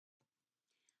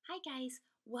Hi, guys.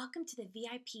 Welcome to the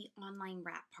VIP Online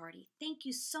Wrap Party. Thank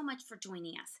you so much for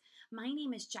joining us. My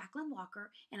name is Jacqueline Walker,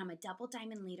 and I'm a double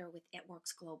diamond leader with It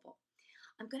Works Global.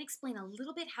 I'm going to explain a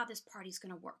little bit how this party is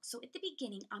going to work. So, at the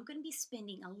beginning, I'm going to be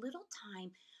spending a little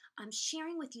time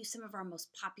sharing with you some of our most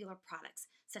popular products,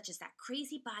 such as that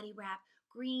crazy body wrap,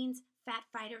 greens, fat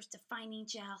fighters, defining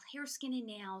gel, hair, skin, and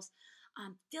nails.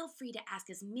 Feel free to ask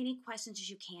as many questions as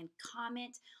you can.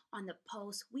 Comment on the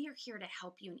post. We are here to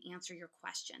help you and answer your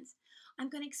questions. I'm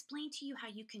going to explain to you how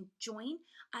you can join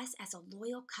us as a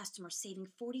loyal customer, saving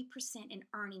 40% and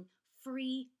earning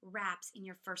free wraps in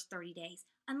your first 30 days.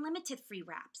 Unlimited free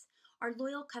wraps. Our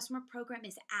loyal customer program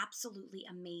is absolutely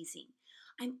amazing.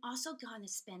 I'm also going to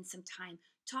spend some time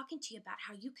talking to you about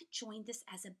how you could join this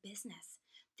as a business.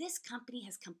 This company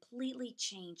has completely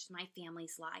changed my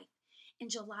family's life. In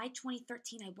July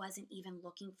 2013, I wasn't even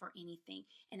looking for anything,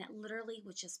 and it literally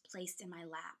was just placed in my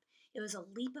lap. It was a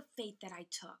leap of faith that I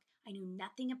took. I knew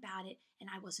nothing about it,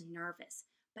 and I was nervous,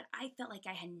 but I felt like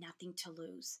I had nothing to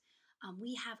lose.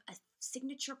 We have a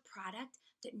signature product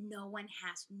that no one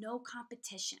has, no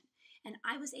competition, and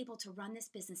I was able to run this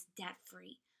business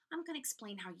debt-free. I'm going to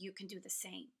explain how you can do the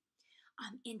same.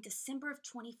 In December of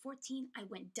 2014, I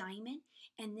went diamond,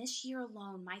 and this year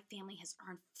alone, my family has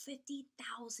earned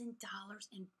 $50,000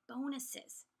 in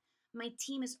bonuses. My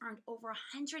team has earned over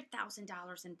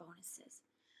 $100,000 in bonuses.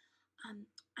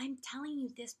 I'm telling you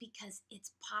this because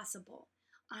it's possible.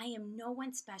 I am no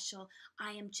one special.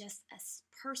 I am just a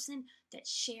person that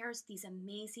shares these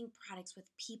amazing products with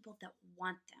people that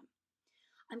want them.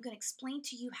 I'm going to explain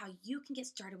to you how you can get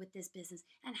started with this business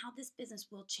and how this business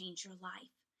will change your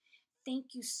life.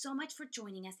 Thank you so much for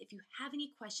joining us. If you have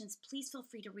any questions, please feel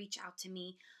free to reach out to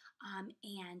me.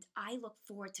 And I look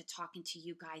forward to talking to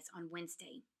you guys on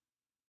Wednesday.